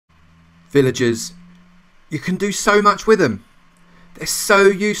villagers. You can do so much with them. They're so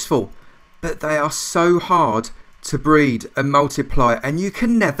useful, but they are so hard to breed and multiply, and you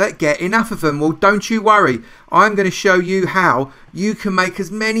can never get enough of them. Well, don't you worry. I'm going to show you how you can make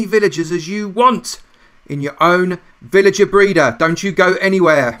as many villagers as you want in your own villager breeder. Don't you go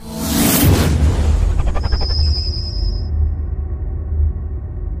anywhere.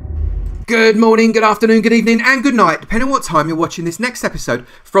 Good morning, good afternoon, good evening and good night, depending on what time you're watching this next episode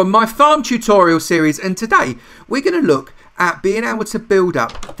from my farm tutorial series. And today we're going to look at being able to build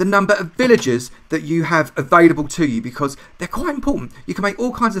up the number of villagers that you have available to you, because they're quite important. You can make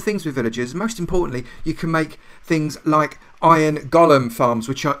all kinds of things with villagers. Most importantly, you can make things like iron golem farms,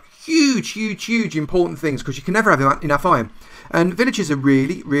 which are huge important things, because you can never have enough iron. And villagers are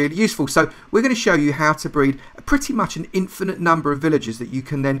really useful. So we're going to show you how to breed pretty much an infinite number of villagers that you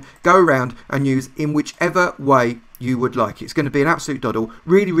can then go around and use in whichever way you would like. It's going to be an absolute doddle.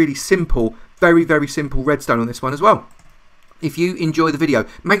 Really simple, very simple redstone on this one as well. If you enjoy the video,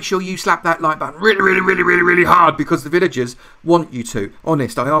 make sure you slap that like button really hard, because the villagers want you to.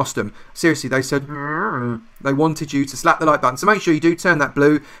 Honest, I asked them. Seriously, they said they wanted you to slap the like button. So make sure you do turn that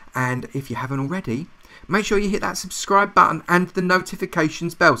blue. And if you haven't already, make sure you hit that subscribe button and the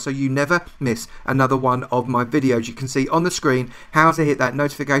notifications bell so you never miss another one of my videos. You can see on the screen how to hit that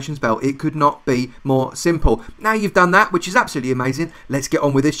notifications bell. It could not be more simple. Now you've done that, which is absolutely amazing, let's get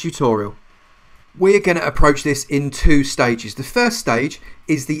on with this tutorial. We're going to approach this in two stages. The first stage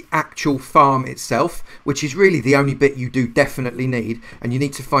is the actual farm itself, which is really the only bit you do definitely need, and you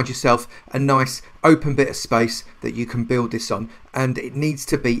need to find yourself a nice open bit of space that you can build this on. And it needs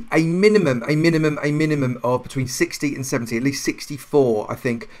to be a minimum of between 60 and 70, at least 64 I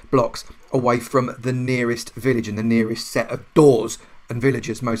think blocks away from the nearest village and the nearest set of doors and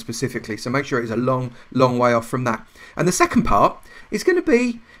villagers most specifically. So make sure it is a long way off from that. And the second part is going to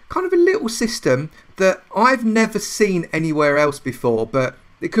be kind of a little system that I've never seen anywhere else before, but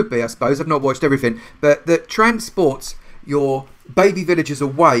it could be, I suppose. I've not watched everything, but that transports your baby villagers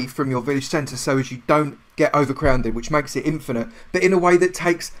away from your village centre so as you don't get overcrowded, which makes it infinite, but in a way that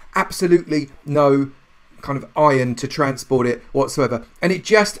takes absolutely no kind of iron to transport it whatsoever. And it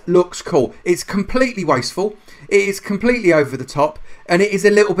just looks cool. It's completely wasteful, it is completely over the top, and it is a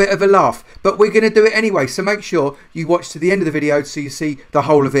little bit of a laugh, but we're going to do it anyway. So make sure you watch to the end of the video so you see the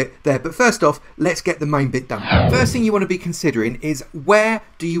whole of it there. But first off, let's get the main bit done. First thing you want to be considering is, where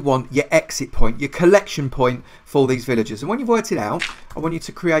do you want your exit point, your collection point for these villagers? And when you've worked it out, I want you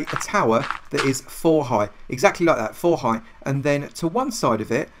to create a tower that is 4 high, exactly like that, 4 high. And then to one side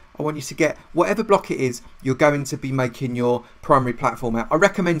of it, I want you to get whatever block it is you're going to be making your primary platform out. I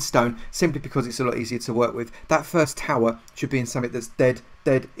recommend stone simply because it's a lot easier to work with. That first tower should be in something that's dead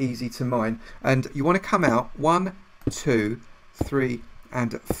easy to mine. And you want to come out 1, 2, 3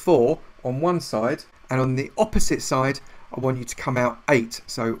 and 4 on one side, and on the opposite side I want you to come out 8.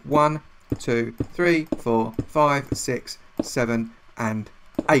 So 1, 2, 3, 4, 5, 6, 7 and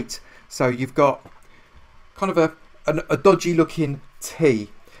 8. So you've got kind of a dodgy looking T.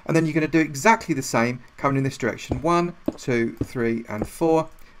 And then you're going to do exactly the same coming in this direction. 1, 2, 3 and 4.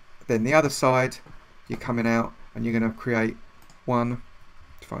 Then the other side you're coming out and you're going to create 1,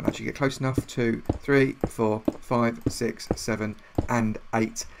 if I can actually get close enough, 2, 3, 4, 5, 6, 7 and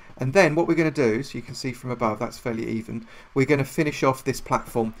 8. And then what we're going to do, so you can see from above that's fairly even, we're going to finish off this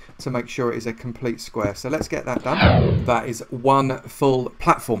platform to make sure it is a complete square. So let's get that done. That is one full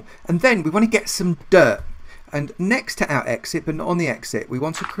platform. And then we want to get some dirt. And next to our exit, but not on the exit, we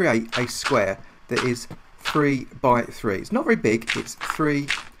want to create a square that is 3 by 3. It's not very big, it's 3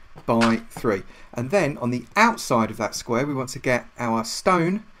 by 3. And then on the outside of that square, we want to get our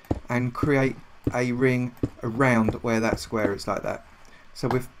stone and create a ring around where that square is, like that. So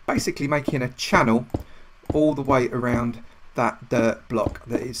we're basically making a channel all the way around that dirt block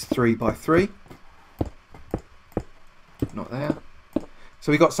that is 3 by 3. Not there.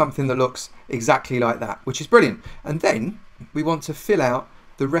 So we got something that looks exactly like that, which is brilliant. And then we want to fill out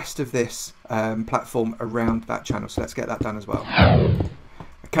the rest of this platform around that channel. So let's get that done as well.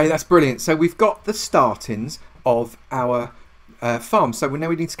 Okay, that's brilliant. So we've got the startings of our farm. So now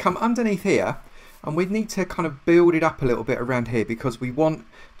we need to come underneath here, and we need to kind of build it up a little bit around here, because we want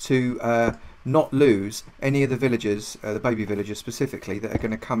to not lose any of the villagers, the baby villagers specifically, that are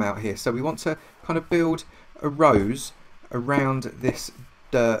going to come out here. So we want to kind of build a rows around this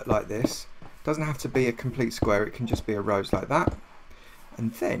dirt like this. Doesn't have to be a complete square, it can just be a rows like that.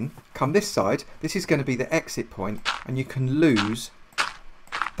 And then come this side, this is going to be the exit point, and you can lose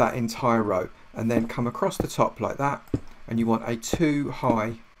that entire row. And then come across the top like that, and you want a 2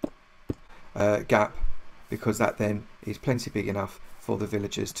 high gap, because that then is plenty big enough for the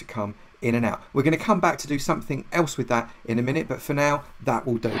villagers to come in and out. We're going to come back to do something else with that in a minute, but for now, that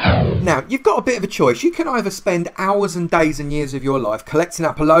will do. Now, you've got a bit of a choice. You can either spend hours and days and years of your life collecting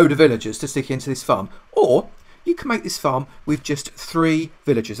up a load of villagers to stick into this farm, or you can make this farm with just 3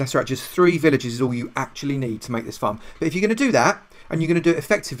 villagers. That's right, just 3 villagers is all you actually need to make this farm. But if you're going to do that, and you're going to do it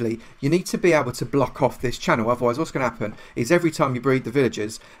effectively, you need to be able to block off this channel. Otherwise, what's going to happen is every time you breed the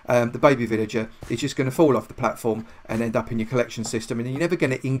villagers, the baby villager is just going to fall off the platform and end up in your collection system, and you're never going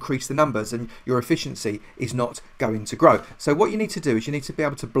to increase the numbers, and your efficiency is not going to grow. So what you need to do is you need to be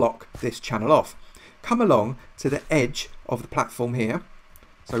able to block this channel off. Come along to the edge of the platform here,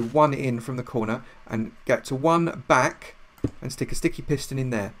 so 1 in from the corner, and get to 1 back and stick a sticky piston in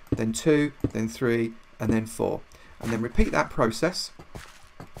there, then 2, then 3, and then 4. And then repeat that process.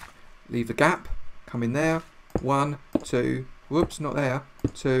 Leave a gap, come in there, 1, 2, whoops, not there,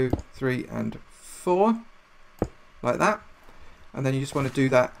 2, 3, and 4, like that. And then you just want to do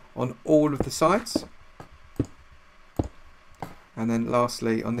that on all of the sides. And then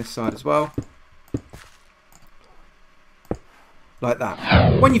lastly on this side as well, like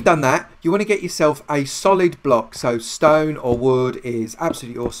that. When you've done that, you want to get yourself a solid block, so stone or wood is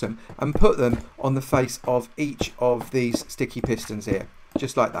absolutely awesome, and put them on the face of each of these sticky pistons here,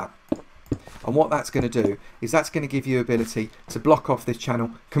 just like that. And what that's going to do is that's going to give you ability to block off this channel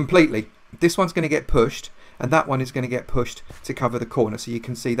completely. This one's going to get pushed, and that one is going to get pushed to cover the corner, so you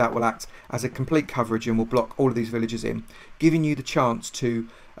can see that will act as a complete coverage and will block all of these villagers in, giving you the chance to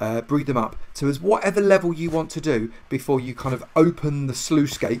breed them up to as whatever level you want to do before you kind of open the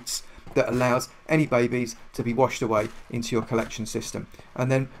sluice gates that allows any babies to be washed away into your collection system.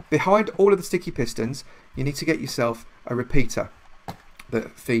 And then behind all of the sticky pistons, you need to get yourself a repeater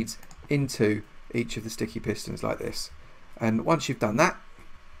that feeds into each of the sticky pistons like this. And once you've done that,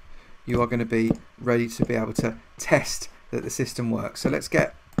 you are going to be ready to be able to test that the system works. So let's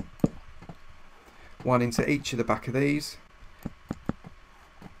get 1 into each of the back of these.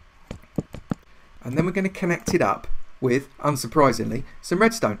 And then we're going to connect it up with, unsurprisingly, some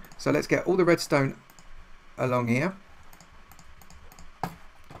redstone. So let's get all the redstone along here,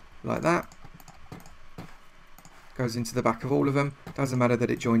 like that. Goes into the back of all of them. Doesn't matter that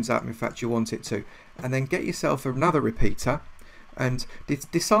it joins up, in fact you want it to. And then get yourself another repeater and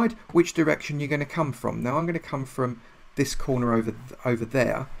decide which direction you're going to come from. Now I'm going to come from this corner over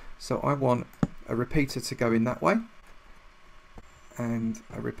there, so I want a repeater to go in that way and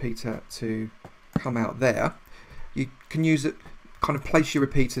a repeater to come out there. You can use it, kind of place your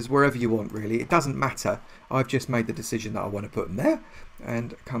repeaters wherever you want really, it doesn't matter. I've just made the decision that I want to put them there,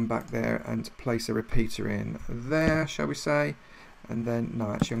 and come back there and place a repeater in there, shall we say, and then,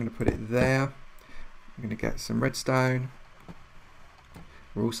 no, actually I'm going to put it there. I'm going to get some redstone.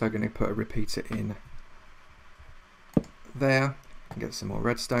 We're also going to put a repeater in there and get some more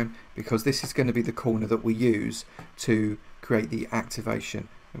redstone, because this is going to be the corner that we use to create the activation.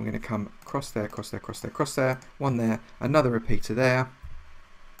 And we're going to come across there, across there, across there, across there, 1 there, another repeater there,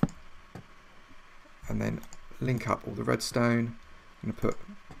 and then link up all the redstone. I'm going to put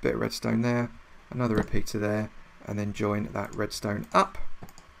a bit of redstone there, another repeater there, and then join that redstone up.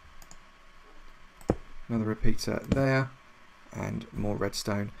 Another repeater there, and more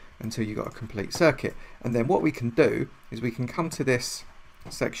redstone until you've got a complete circuit. And then what we can do is we can come to this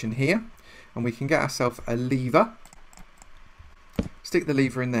section here, and we can get ourselves a lever. Stick the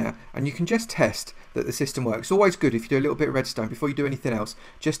lever in there, and you can just test that the system works. It's always good if you do a little bit of redstone before you do anything else,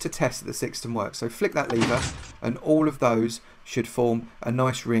 just to test that the system works. So flick that lever, and all of those should form a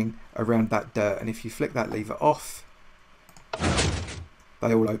nice ring around that dirt. And if you flick that lever off,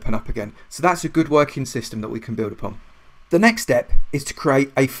 they all open up again. So that's a good working system that we can build upon. The next step is to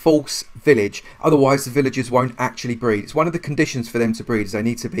create a false village, otherwise the villagers won't actually breed. It's one of the conditions for them to breed is they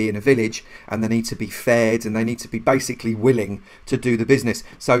need to be in a village, and they need to be fed, and they need to be basically willing to do the business.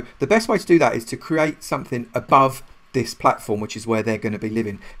 So the best way to do that is to create something above this platform, which is where they're going to be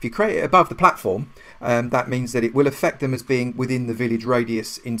living. If you create it above the platform, that means that it will affect them as being within the village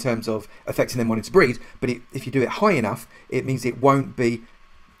radius in terms of affecting them wanting to breed, but if you do it high enough, it means it won't be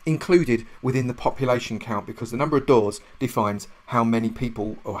included within the population count, because the number of doors defines how many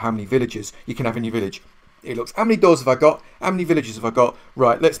people or how many villagers you can have in your village. It looks, how many doors have I got? How many villagers have I got?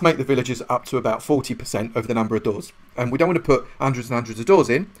 Right, let's make the villagers up to about 40% of the number of doors. And we don't want to put hundreds and hundreds of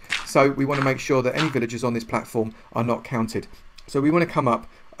doors in, so we want to make sure that any villagers on this platform are not counted. So we want to come up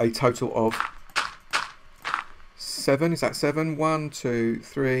a total of 7. Is that 7? 1, 2,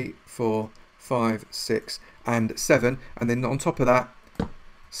 3, 4, 5, 6, and 7. And then on top of that,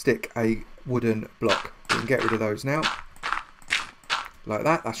 stick a wooden block. We can get rid of those now, like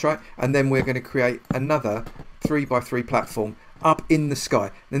that. That's right. And then we're going to create another 3x3 platform up in the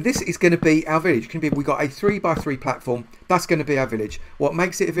sky. And this is going to be our village. We've got a 3x3 platform. That's going to be our village. What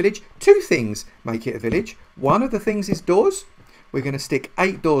makes it a village? Two things make it a village. One of the things is doors. We're going to stick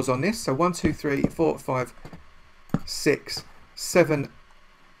 8 doors on this. So 1, 2, 3, 4, 5, 6, 7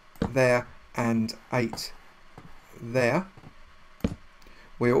 there and 8 there.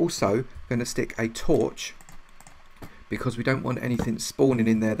 We're also going to stick a torch because we don't want anything spawning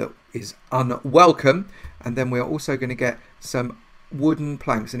in there that is unwelcome. And then we're also going to get some wooden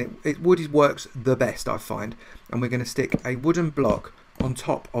planks, and wood works the best, I find. And we're going to stick a wooden block on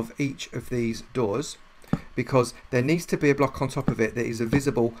top of each of these doors, because there needs to be a block on top of it that is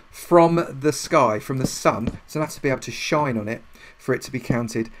visible from the sky, from the sun. So it has to be able to shine on it for it to be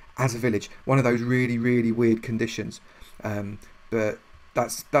counted as a village. One of those really, really weird conditions. But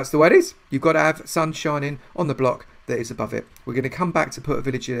that's the way it is. You've got to have sun shining on the block that is above it. We're going to come back to put a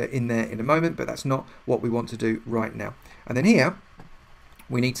villager in there in a moment, but that's not what we want to do right now. And then here,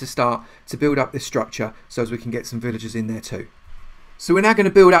 we need to start to build up this structure so as we can get some villagers in there too. So we're now going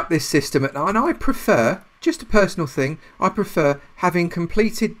to build up this system, and I prefer, just a personal thing, I prefer having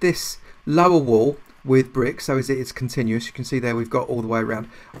completed this lower wall with bricks, so as it is continuous. You can see there we've got all the way around.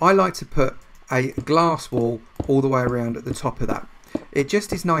 I like to put a glass wall all the way around at the top of that. It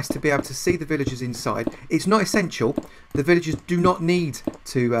just is nice to be able to see the villagers inside. It's not essential. The villagers do not need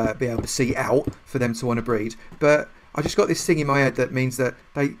to be able to see out for them to want to breed, but I just got this thing in my head that means that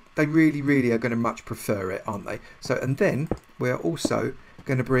they really, really are going to much prefer it, aren't they? So, and then we're also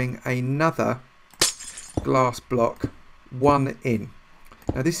going to bring another glass block, one in.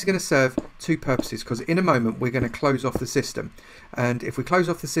 Now this is going to serve two purposes, because in a moment we're going to close off the system, and if we close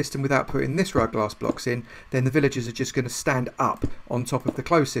off the system without putting this row of glass blocks in, then the villagers are just going to stand up on top of the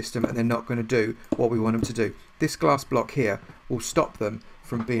closed system and they're not going to do what we want them to do. This glass block here will stop them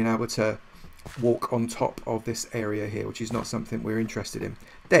from being able to walk on top of this area here, which is not something we're interested in.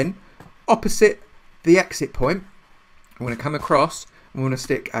 Then opposite the exit point, I'm going to come across, I'm going to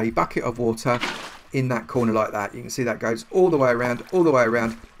stick a bucket of water in that corner like that. You can see that goes all the way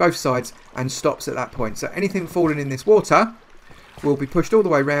around, both sides, and stops at that point. So anything falling in this water will be pushed all the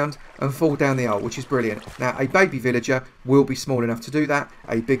way around and fall down the hole, which is brilliant. Now a baby villager will be small enough to do that.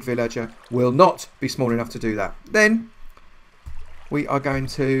 A big villager will not be small enough to do that. Then we are going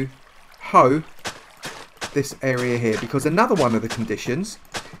to hoe this area here, because another one of the conditions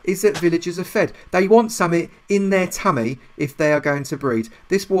is that villagers are fed. They want something in their tummy if they are going to breed.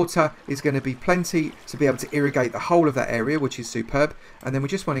 This water is going to be plenty to be able to irrigate the whole of that area, which is superb. And then we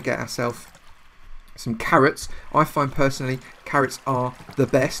just want to get ourselves some carrots. I find personally carrots are the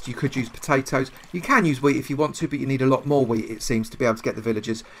best. You could use potatoes. You can use wheat if you want to, but you need a lot more wheat, it seems, to be able to get the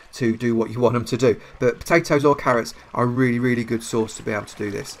villagers to do what you want them to do. But potatoes or carrots are a really, really good source to be able to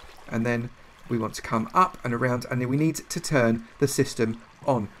do this. And then we want to come up and around, and then we need to turn the system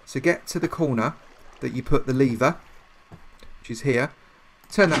on. So get to the corner that you put the lever, which is here,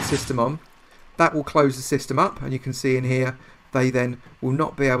 turn that system on. That will close the system up, and you can see in here they then will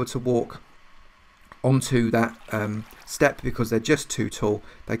not be able to walk onto that step because they're just too tall.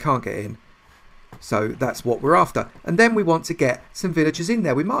 They can't get in. So that's what we're after. And then we want to get some villagers in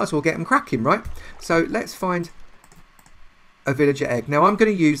there. We might as well get them cracking, right? So let's find a villager egg. Now I'm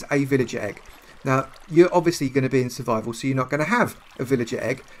going to use a villager egg. Now you're obviously going to be in survival, so you're not going to have a villager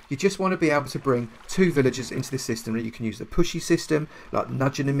egg. You just want to be able to bring 2 villagers into this system. You can use the pushy system, like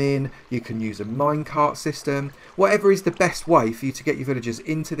nudging them in. You can use a minecart system. Whatever is the best way for you to get your villagers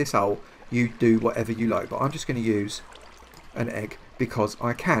into this hole, you do whatever you like. But I'm just going to use an egg because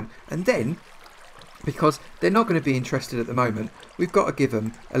I can. And then, because they're not going to be interested at the moment, we've got to give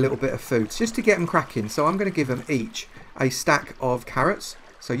them a little bit of food just to get them cracking. So I'm going to give them each a stack of carrots.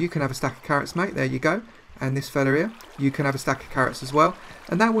 So you can have a stack of carrots, mate. There you go. And this fella here, you can have a stack of carrots as well.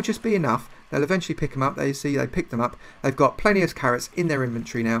 And that will just be enough. They'll eventually pick them up. There you see, they picked them up. They've got plenty of carrots in their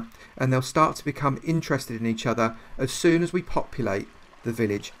inventory now. And they'll start to become interested in each other as soon as we populate the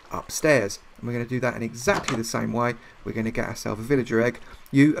village upstairs. And we're going to do that in exactly the same way. We're going to get ourselves a villager egg.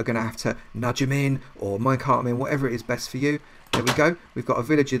 You are going to have to nudge them in or minecart them in, whatever it is best for you. There we go. We've got a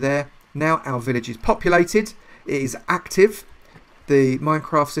villager there. Now our village is populated. It is active. The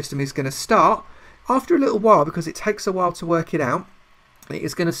Minecraft system is going to start after a little while, because it takes a while to work it out. It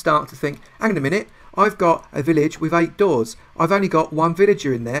is going to start to think, hang on a minute, I've got a village with 8 doors. I've only got 1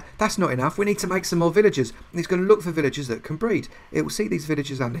 villager in there. That's not enough. We need to make some more villagers. And it's going to look for villagers that can breed. It will see these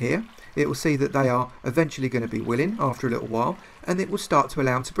villagers under here. It will see that they are eventually going to be willing after a little while. And it will start to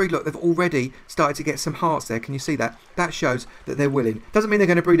allow them to breed. Look, they've already started to get some hearts there. Can you see that? That shows that they're willing. Doesn't mean they're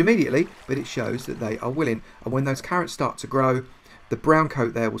going to breed immediately, but it shows that they are willing. And when those carrots start to grow, the brown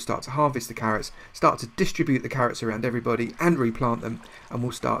coat there will start to harvest the carrots, start to distribute the carrots around everybody and replant them, and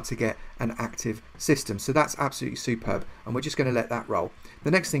we'll start to get an active system. So that's absolutely superb, and we're just going to let that roll.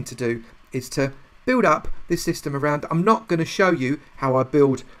 The next thing to do is to build up this system around. I'm not going to show you how I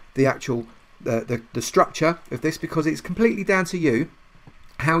build the actual the structure of this, because it's completely down to you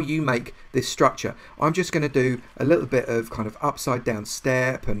how you make this structure. I'm just going to do a little bit of kind of upside down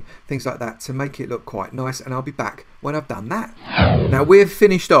step and things like that to make it look quite nice, and I'll be back when I've done that. Now we've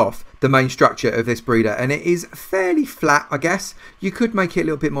finished off the main structure of this breeder, and it is fairly flat. I guess you could make it a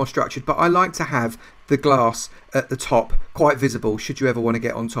little bit more structured, but I like to have the glass at the top quite visible should you ever want to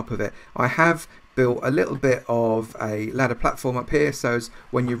get on top of it. I have built a little bit of a ladder platform up here, so as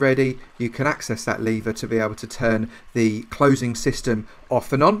when you're ready you can access that lever to be able to turn the closing system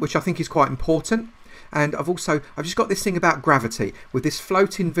off and on, which I think is quite important. And I've just got this thing about gravity with this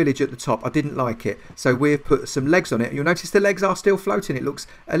floating village at the top. I didn't like it, so we've put some legs on it. You'll notice the legs are still floating. It looks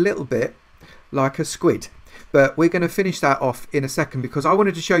a little bit like a squid, but we're going to finish that off in a second because I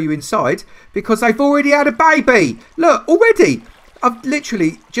wanted to show you inside, because they've already had a baby. Look, already I've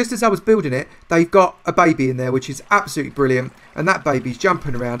literally, just as I was building it, they've got a baby in there, which is absolutely brilliant. And that baby's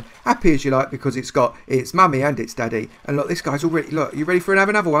jumping around, happy as you like, because it's got its mummy and its daddy. And look, this guy's already, look, you ready for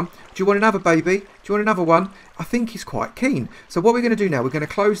another one? Do you want another baby? Do you want another one? I think he's quite keen. So what we're going to do now, we're going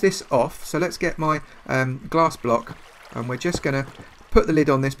to close this off. So let's get my glass block, and we're just going to put the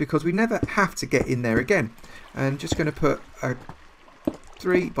lid on this because we never have to get in there again. And just going to put a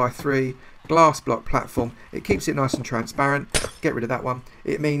 3x3 glass block platform. It keeps it nice and transparent. Get rid of that one.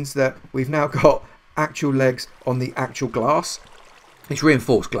 It means that we've now got actual legs on the actual glass. It's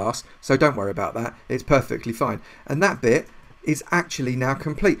reinforced glass, so don't worry about that. It's perfectly fine. And that bit is actually now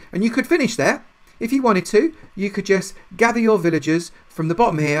complete. And you could finish there if you wanted to. You could just gather your villagers from the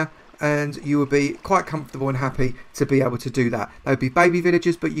bottom here, and you would be quite comfortable and happy to be able to do that. They would be baby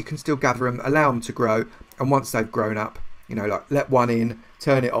villagers, but you can still gather them, allow them to grow, and once they've grown up, you know, like let one in,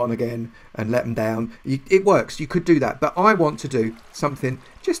 turn it on again and let them down. It works. You could do that, but I want to do something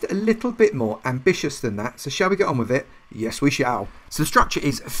just a little bit more ambitious than that. So shall we get on with it? Yes, we shall. So the structure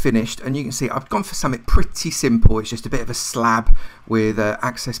is finished, and you can see I've gone for something pretty simple. It's just a bit of a slab with an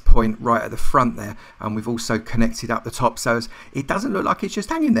access point right at the front there, and we've also connected up the top so as it doesn't look like it's just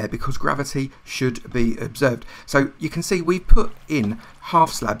hanging there, because gravity should be observed. So you can see we put in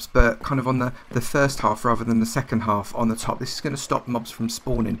half slabs, but kind of on the first half rather than the second half on the top. This is going to stop mobs from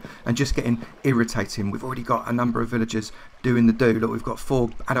spawning and just getting irritating. We've already got a number of villagers doing the do. Look, we've got 4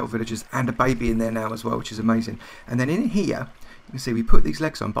 adult villagers and a baby in there now as well, which is amazing. And then in here you can see we put these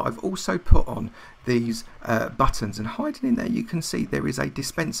legs on, but I've also put on these buttons, and hiding in there you can see there is a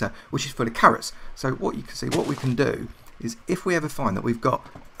dispenser which is full of carrots. So what you can see, what we can do is, if we ever find that we've got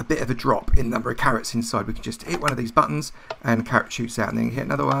a bit of a drop in the number of carrots inside, we can just hit one of these buttons and a carrot shoots out, and then you hit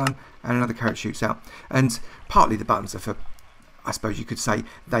another one and another carrot shoots out. And partly the buttons are for, I suppose you could say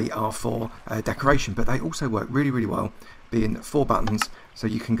they are for decoration, but they also work really, really well being 4 buttons, so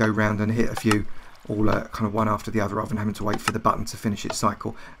you can go round and hit a few all kind of one after the other rather than having to wait for the button to finish its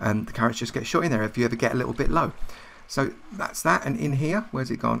cycle, and the carrots just get shot in there if you ever get a little bit low. So that's that. And in here, where's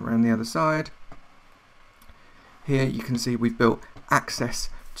it gone? Around the other side. Here you can see we've built access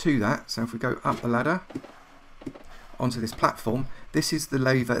to that. So if we go up the ladder onto this platform, this is the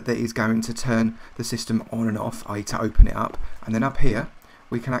lever that is going to turn the system on and off, i.e. to open it up. And then up here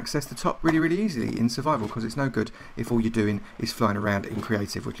we can access the top really, really easily in survival, because it's no good if all you're doing is flying around in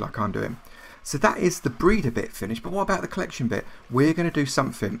creative, which like I'm doing. So that is the breeder bit finished, but what about the collection bit? We're going to do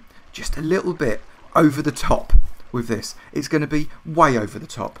something just a little bit over the top with this. It's going to be way over the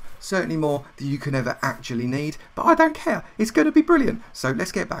top, certainly more than you can ever actually need, but I don't care. It's going to be brilliant. So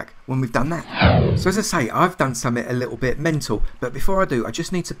let's get back when we've done that. So as I say, I've done something a little bit mental, but before I do, I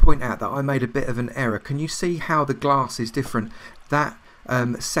just need to point out that I made a bit of an error. Can you see how the glass is different? That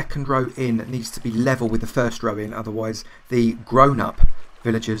second row in needs to be level with the first row in, otherwise the grown-up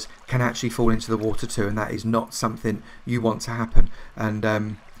villagers can actually fall into the water too, and that is not something you want to happen.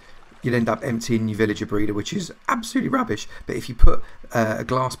 And you'll end up emptying your villager breeder, which is absolutely rubbish. But if you put a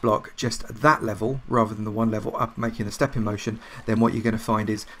glass block just at that level rather than the one level up, making the stepping motion, then what you're going to find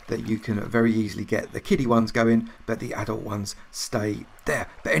is that you can very easily get the kiddie ones going, but the adult ones stay there.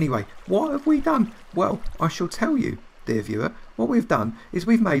 But anyway, what have we done? Well, I shall tell you, dear viewer. What we've done is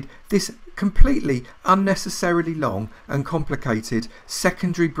we've made this completely unnecessarily long and complicated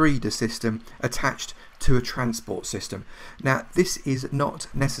secondary breeder system attached to a transport system. Now, this is not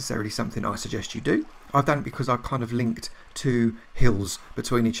necessarily something I suggest you do. I've done it because I've kind of linked 2 hills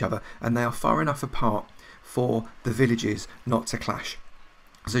between each other, and they are far enough apart for the villages not to clash.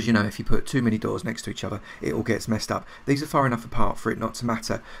 So as you know, if you put too many doors next to each other, it all gets messed up. These are far enough apart for it not to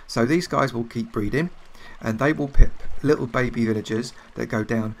matter. So these guys will keep breeding, and they will pip little baby villagers that go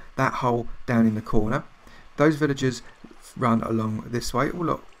down that hole down in the corner. Those villagers run along this way. Oh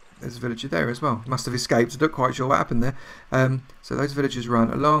look, there's a villager there as well. Must have escaped. I'm not quite sure what happened there. So those villagers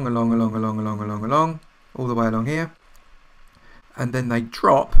run along, all the way along here, and then they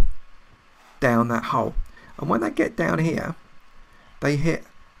drop down that hole. And when they get down here, they hit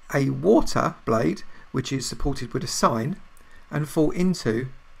a water blade, which is supported with a sign, and fall into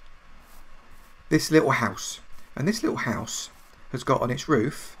this little house. And this little house has got on its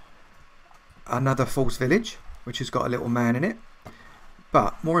roof another false village, which has got a little man in it.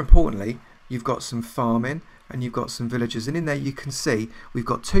 But more importantly, you've got some farming and you've got some villagers, and in there you can see we've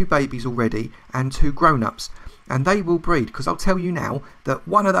got 2 babies already and 2 grown-ups, and they will breed, because I'll tell you now that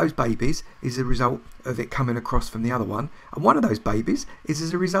one of those babies is a result of it coming across from the other one, and one of those babies is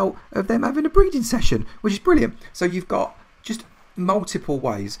as a result of them having a breeding session, which is brilliant. So you've got just multiple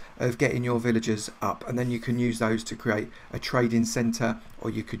ways of getting your villagers up, and then you can use those to create a trading centre, or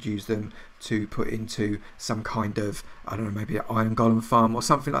you could use them to put into some kind of, I don't know, maybe an iron golem farm or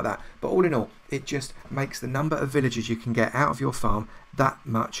something like that. But all in all, it just makes the number of villagers you can get out of your farm that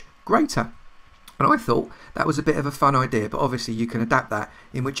much greater. And I thought that was a bit of a fun idea, but obviously you can adapt that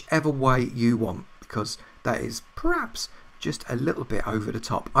in whichever way you want, because that is perhaps just a little bit over the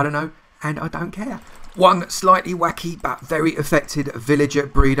top. I don't know, and I don't care. One slightly wacky but very effective villager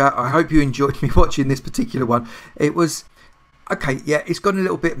breeder. I hope you enjoyed me watching this particular one. It was okay, yeah, it's gone a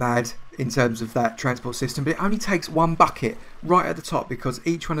little bit mad in terms of that transport system, but it only takes 1 bucket right at the top, because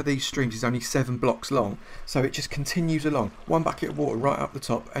each one of these streams is only 7 blocks long, so it just continues along. 1 bucket of water right up the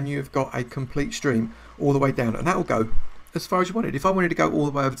top, and you've got a complete stream all the way down, and that will go as far as you wanted. If I wanted to go all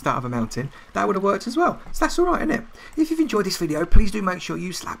the way over to that other mountain, that would have worked as well. So that's alright, isn't it? If you've enjoyed this video, please do make sure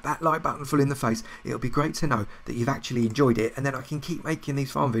you slap that like button full in the face. It'll be great to know that you've actually enjoyed it, and then I can keep making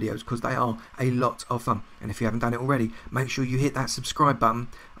these farm videos, because they are a lot of fun. And if you haven't done it already, make sure you hit that subscribe button,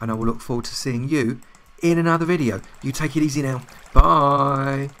 and I will look forward to seeing you in another video. You take it easy now.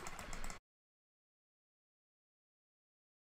 Bye.